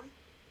healing.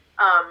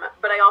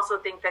 But I also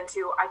think then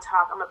too,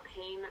 I'm a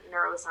pain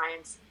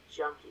neuroscience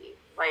junkie.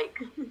 Like,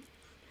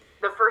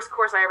 the first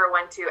course I ever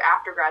went to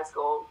after grad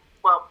school,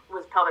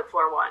 was pelvic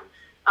floor 1.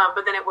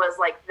 But then it was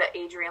like the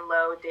Adrienne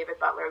Lowe, David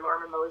Butler,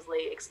 Lorimer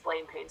Moseley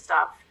explain pain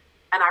stuff.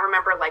 And I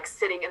remember, like,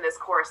 sitting in this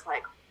course,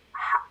 like,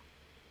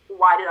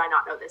 why did I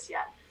not know this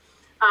yet?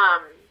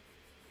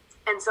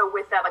 And so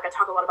with that, like, I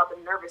talk a lot about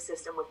the nervous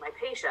system with my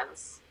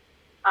patients.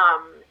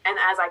 And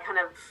as I kind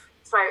of,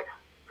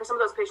 for some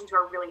of those patients who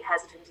are really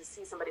hesitant to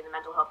see somebody in the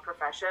mental health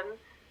profession,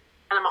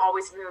 and I'm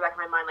always thinking in the back of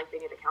my mind, like, they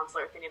need a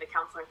counselor, they need a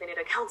counselor, they need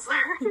a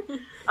counselor.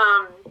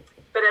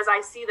 But as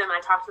I see them and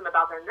I talk to them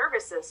about their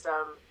nervous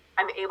system,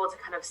 I'm able to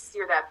kind of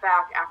steer that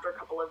back after a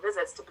couple of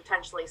visits to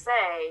potentially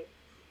say,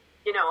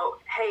 you know,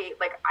 hey,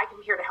 like,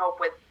 I'm here to help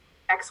with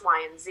X,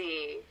 Y, and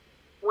Z.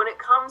 When it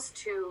comes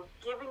to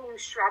giving you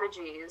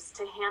strategies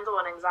to handle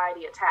an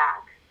anxiety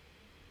attack,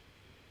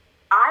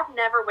 I've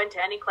never went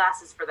to any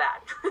classes for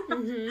that.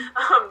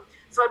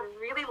 So I'd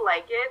really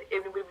like it.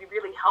 It would be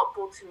really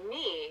helpful to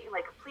me.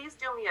 Like, please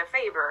do me a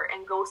favor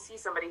and go see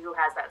somebody who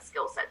has that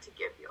skill set to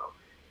give you,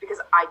 because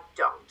I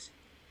don't.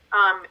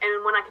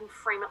 And when I can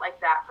frame it like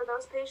that for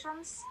those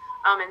patients,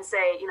 and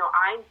say,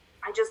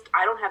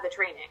 I don't have the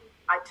training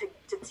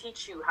to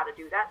teach you how to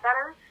do that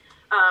better.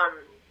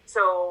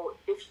 So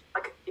if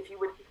you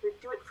would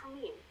do it for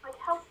me, like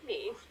help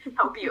me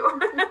help you.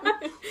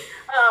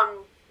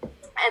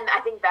 And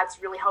I think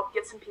that's really helped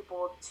get some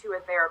people to a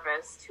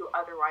therapist who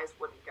otherwise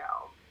wouldn't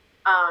go.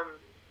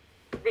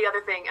 The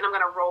other thing, and I'm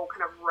going to roll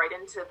kind of right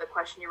into the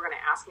question you were going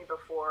to ask me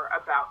before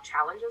about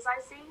challenges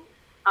I see,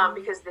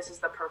 because this is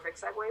the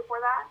perfect segue for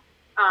that.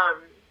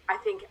 I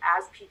think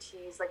as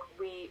PTs, like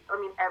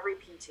every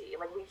PT,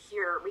 like we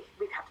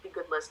have to be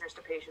good listeners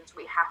to patients.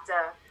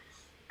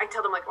 I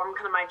tell them, like, well,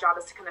 my job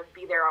is to kind of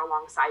be there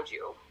alongside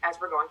you as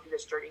we're going through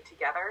this journey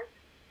together.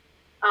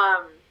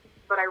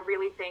 But I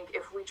really think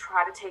if we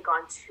try to take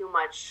on too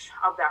much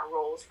of that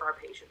roles for our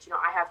patients,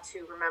 I have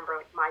to remember,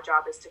 like, my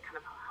job is to kind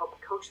of help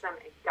coach them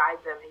and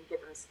guide them and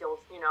give them skills,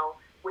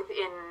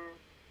 within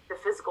the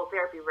physical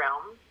therapy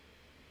realm.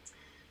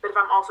 But if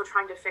I'm also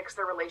trying to fix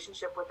their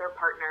relationship with their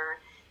partner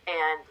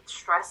and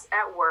stress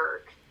at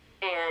work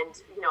and,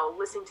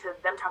 listening to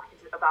them talking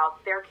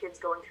about their kids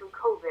going through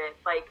COVID,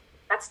 like,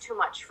 that's too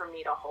much for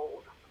me to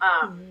hold.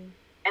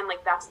 And,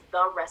 like, that's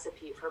the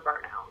recipe for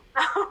burnout.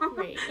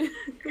 Right.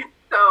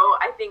 So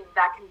I think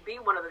that can be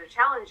one of the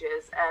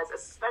challenges, as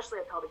especially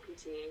a pelvic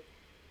PT,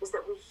 is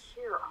that we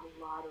hear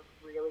a lot of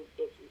really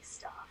icky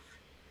stuff.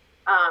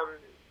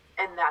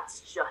 And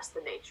that's just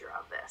the nature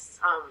of this.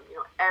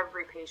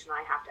 Every patient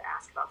I have to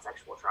ask about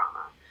sexual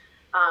trauma,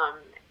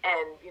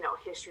 and,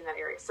 history in that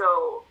area.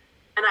 So,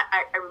 and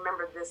I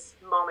remember this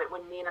moment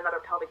when me and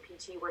another pelvic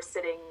PT were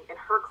sitting in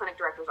her clinic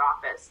director's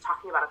office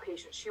talking about a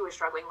patient she was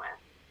struggling with.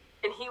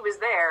 And he was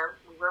there.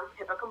 We were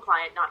HIPAA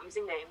compliant, not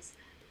using names.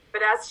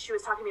 But as she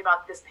was talking to me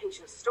about this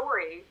patient's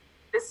story,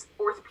 this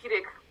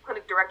orthopedic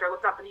clinic director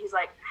looked up and he's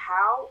like,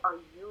 how are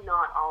you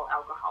not all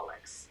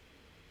alcoholics?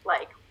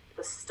 Like,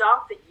 the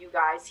stuff that you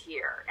guys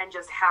hear and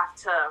just have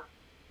to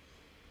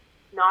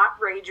not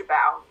rage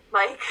about,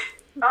 like,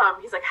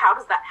 he's like, how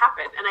does that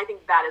happen? And I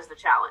think that is the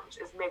challenge,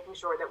 is making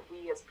sure that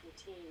we as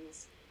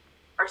PTs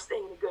are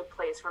staying in a good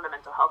place from a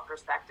mental health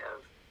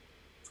perspective.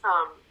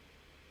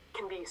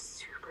 Can be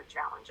super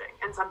challenging,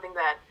 and something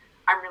that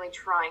I'm really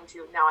trying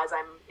to, now as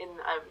I'm in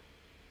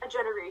a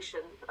generation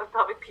of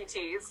pelvic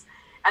PTs,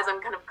 as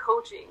I'm kind of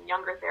coaching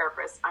younger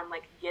therapists, I'm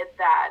like, get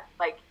that,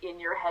 like, in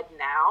your head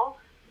now,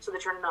 so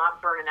that you're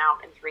not burning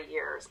out in 3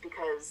 years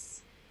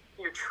because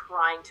you're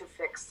trying to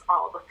fix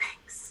all the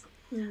things.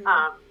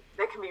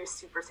 That can be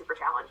super, super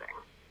challenging.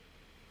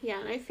 Yeah,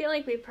 and I feel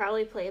like we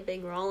probably play a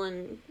big role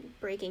in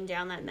breaking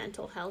down that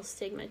mental health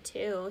stigma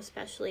too,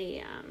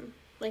 especially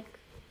like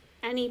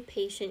any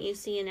patient you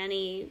see in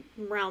any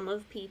realm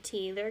of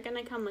PT, they're going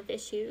to come with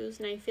issues,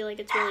 and I feel like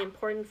it's really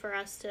important for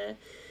us to,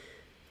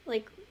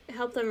 like,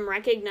 help them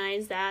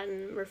recognize that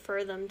and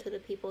refer them to the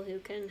people who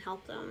can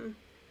help them.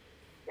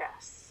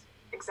 Yes,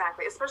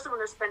 exactly. Especially when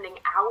they're spending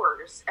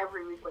hours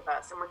every week with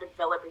us and we're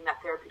developing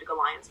that therapeutic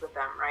alliance with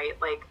them, right?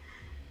 Like,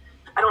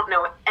 I don't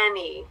know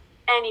any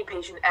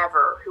patient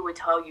ever who would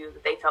tell you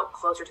that they felt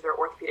closer to their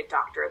orthopedic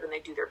doctor than they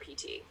do their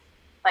PT.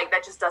 Like,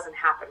 that just doesn't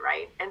happen,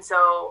 right? And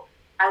so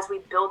as we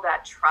build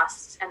that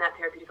trust and that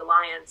therapeutic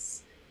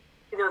alliance,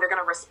 they're going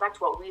to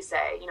respect what we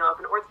say. If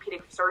an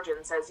orthopedic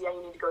surgeon says, yeah,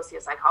 you need to go see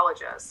a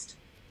psychologist,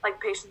 like,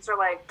 patients are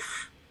like,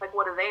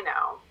 what do they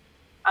know?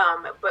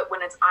 But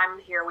when it's, I'm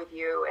here with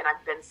you and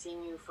I've been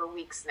seeing you for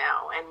weeks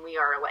now, and we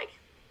are, like,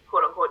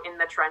 quote unquote, in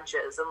the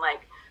trenches and,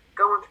 like,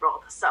 going through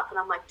all the stuff. And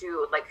I'm like,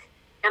 dude, like,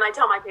 and I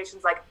tell my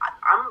patients, like,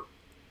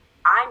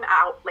 I'm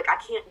out, like, I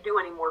can't do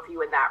any more for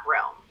you in that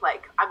realm.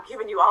 Like, I'm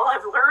giving you all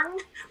I've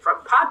learned from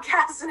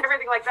podcasts and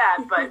everything like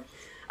that. But,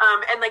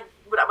 and, like,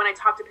 when I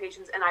talk to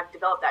patients and I've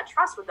developed that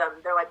trust with them,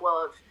 they're like,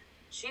 well, if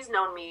she's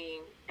known me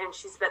and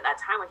she's spent that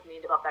time with me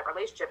and developed that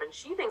relationship and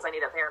she thinks I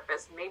need a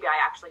therapist, maybe I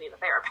actually need a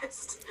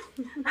therapist.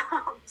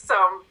 So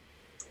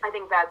I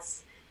think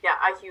that's,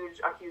 a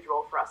huge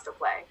role for us to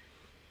play.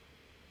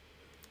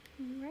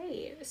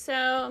 Right. So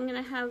I'm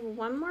going to have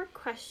one more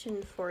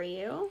question for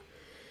you.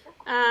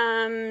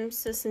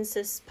 So since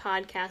this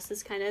podcast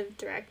is kind of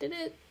directed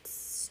at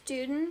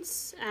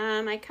students,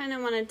 I kind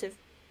of wanted to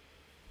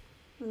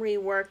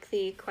rework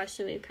the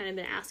question we've kind of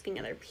been asking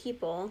other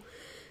people.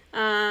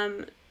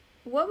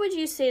 What would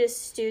you say to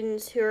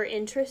students who are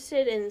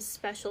interested in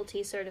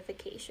specialty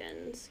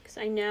certifications? Because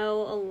I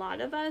know a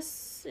lot of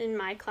us in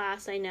my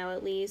class, I know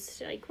at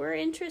least, like, we're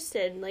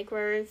interested, like,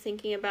 we're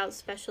thinking about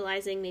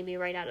specializing maybe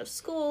right out of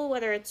school,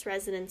 whether it's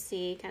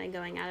residency, kind of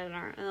going out on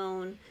our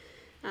own.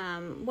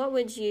 What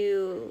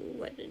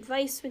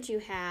advice would you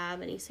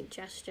have? Any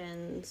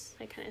suggestions?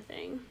 That kind of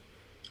thing.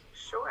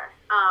 Sure.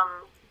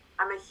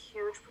 I'm a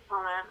huge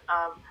proponent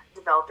of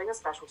developing a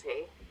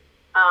specialty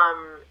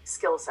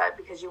skill set,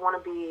 because you want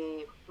to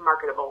be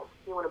marketable.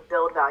 You want to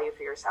build value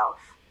for yourself.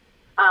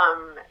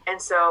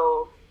 And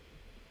so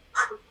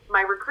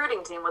my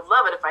recruiting team would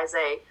love it if I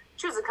say,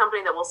 choose a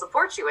company that will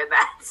support you in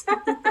that.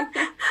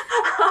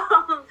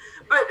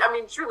 But I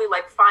mean, truly,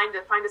 like, find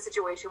a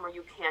situation where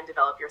you can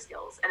develop your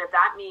skills. And if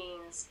that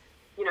means,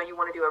 you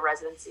want to do a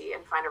residency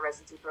and find a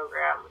residency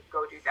program,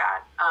 go do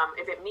that.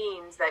 If it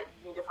means that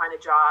you need to find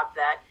a job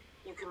that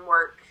you can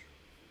work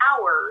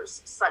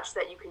hours such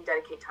that you can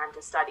dedicate time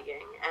to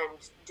studying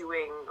and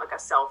doing like a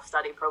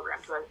self-study program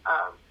to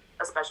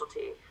a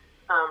specialty,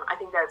 I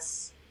think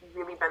that's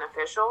really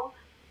beneficial.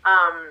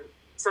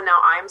 So now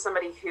I'm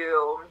somebody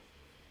who,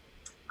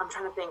 I'm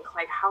trying to think,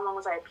 like, how long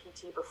was I at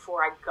PT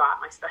before I got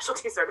my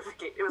specialty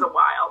certificate? It was a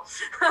while.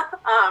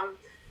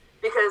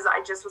 Because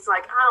I just was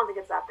like, I don't think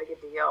it's that big a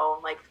deal.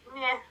 Like,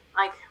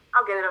 like,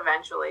 I'll get it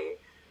eventually.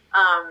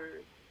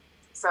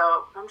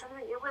 So I'm trying to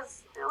think, it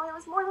was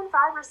more than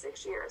 5 or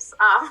 6 years.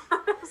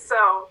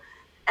 So,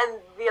 and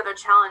the other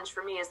challenge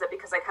for me is that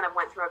because I kind of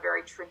went through a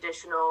very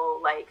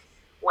traditional, like,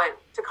 went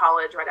to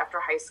college right after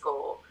high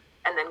school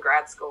and then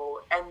grad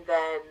school, and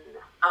then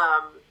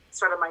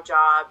started my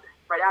job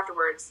right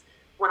afterwards.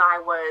 When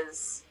I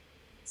was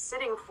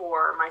sitting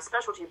for my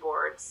specialty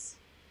boards,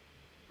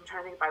 I'm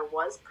trying to think if I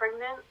was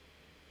pregnant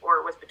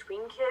or was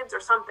between kids or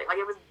something. Like,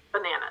 it was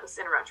bananas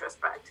in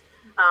retrospect.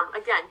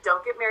 Again,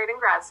 don't get married in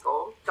grad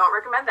school. Don't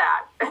recommend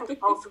that. And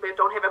also,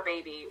 don't have a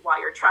baby while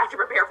you're trying to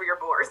prepare for your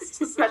boards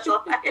to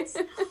specialize.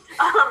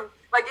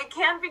 Like, it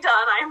can be done.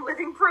 I am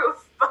living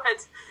proof.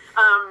 But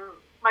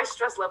my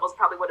stress levels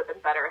probably would have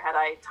been better had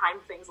I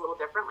timed things a little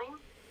differently.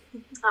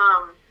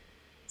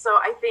 So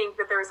I think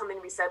that there is something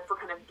to be said for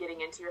kind of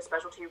getting into your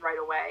specialty right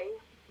away.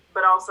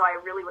 But also, I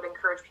really would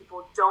encourage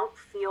people, don't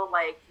feel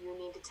like you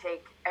need to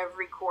take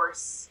every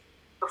course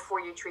before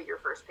you treat your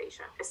first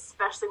patient,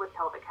 especially with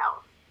pelvic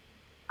health.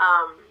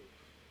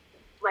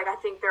 Like, I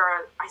think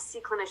I see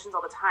clinicians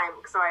all the time,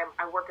 so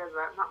I work as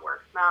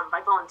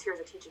I volunteer as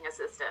a teaching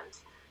assistant,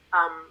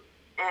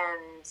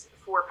 and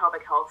for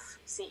pelvic health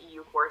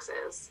CEU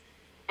courses.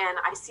 And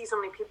I see so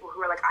many people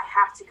who are like, I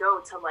have to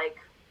go to like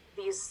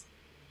these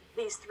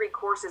 3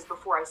 courses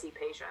before I see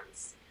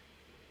patients.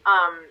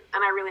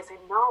 And I really say,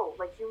 no,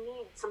 like, you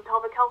need some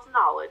pelvic health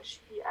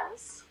knowledge.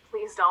 Yes,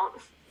 please don't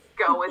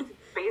go with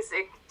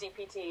basic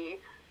DPT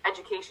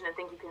education and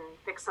think you can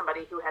fix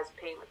somebody who has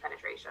pain with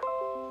penetration.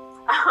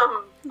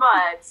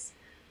 But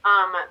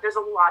there's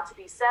a lot to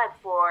be said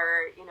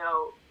for,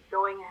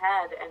 going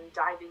ahead and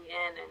diving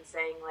in and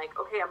saying, like,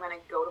 okay, I'm going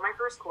to go to my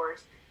first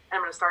course and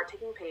I'm going to start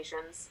taking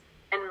patients.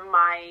 And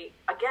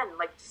again,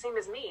 like, same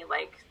as me,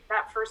 like,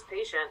 that first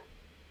patient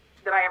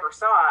that I ever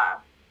saw,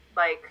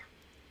 like,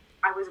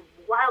 I was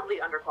wildly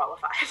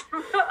underqualified.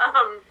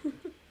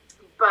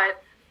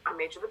 But I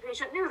made sure the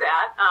patient knew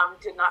that,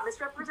 did not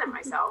misrepresent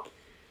myself.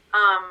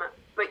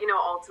 But,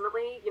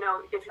 ultimately,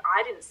 if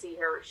I didn't see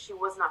her, she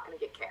was not going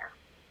to get care.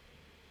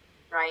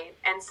 Right.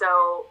 And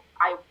so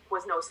I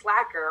was no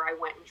slacker. I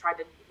went and tried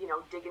to,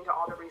 dig into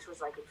all the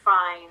resources I could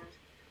find,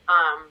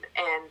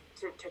 and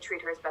to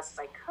treat her as best as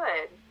I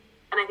could.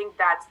 And I think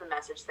that's the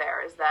message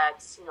there, is that,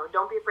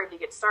 don't be afraid to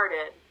get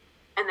started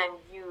and then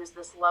use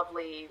this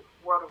lovely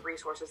world of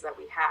resources that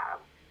we have.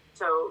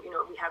 So,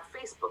 we have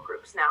Facebook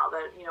groups now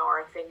that,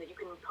 are a thing that you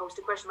can post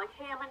a question like,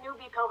 hey, I'm a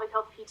newbie pelvic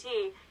health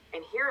PT,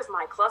 and here's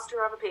my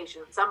cluster of a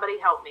patient. Somebody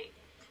help me.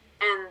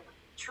 And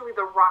truly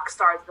the rock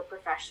stars of the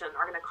profession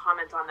are going to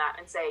comment on that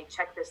and say,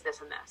 check this,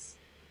 this, and this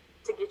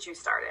to get you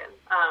started.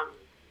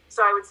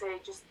 So I would say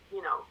just,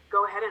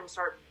 go ahead and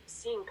start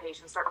seeing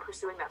patients, start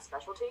pursuing that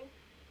specialty.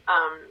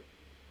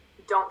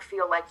 Don't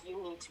feel like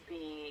you need to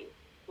be,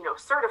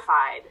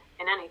 certified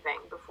in anything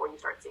before you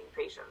start seeing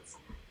patients.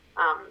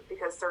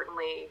 Because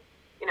certainly,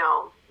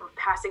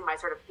 passing my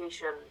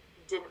certification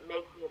didn't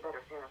make me a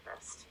better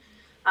therapist.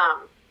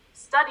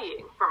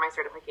 Studying for my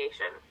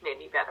certification made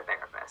me a better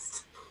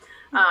therapist.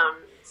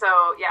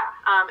 So yeah.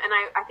 And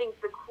I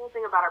think the cool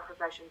thing about our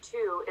profession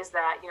too is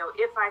that,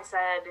 if I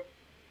said,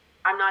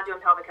 I'm not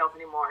doing pelvic health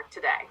anymore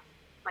today,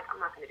 like, I'm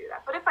not going to do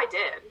that. But if I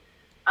did,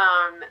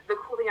 the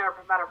cool thing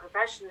about our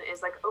profession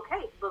is like,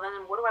 okay, well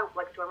then what do I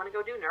like? Do I want to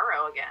go do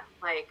neuro again?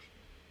 Like,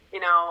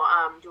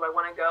 do I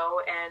want to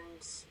go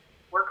and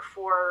work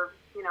for,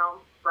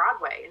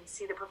 Broadway and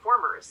see the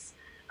performers,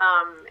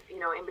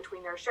 in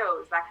between their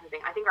shows, that kind of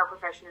thing. I think our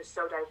profession is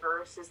so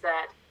diverse, is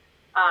that,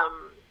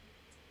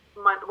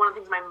 one of the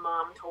things my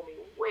mom told me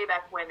way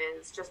back when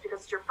is, just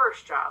because it's your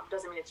first job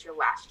doesn't mean it's your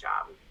last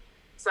job.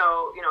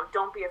 So,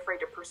 don't be afraid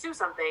to pursue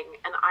something.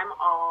 And I'm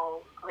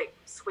all like,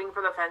 swing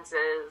for the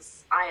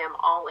fences. I am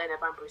all in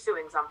if I'm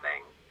pursuing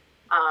something.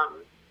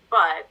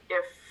 But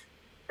if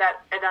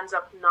it ends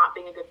up not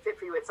being a good fit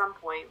for you at some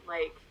point,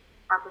 like,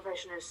 our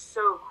profession is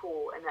so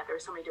cool and that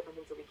there's so many different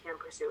things that we can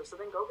pursue. So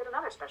then go get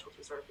another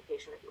specialty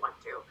certification if you want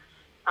to.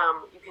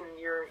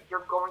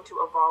 You're going to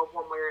evolve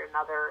one way or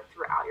another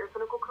throughout your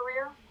clinical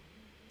career.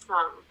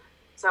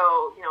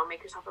 So,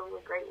 make yourself a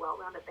really great,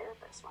 well-rounded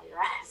therapist while you're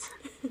at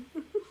it.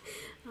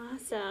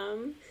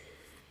 Awesome.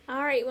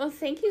 All right. Well,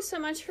 thank you so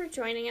much for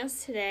joining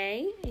us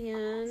today,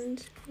 and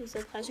it was a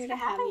pleasure to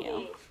have you.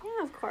 Me.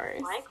 Yeah, of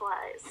course.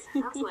 Likewise.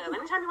 Absolutely.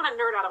 Anytime you want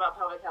to nerd out about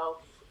pelvic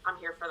health, I'm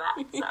here for that.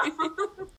 So.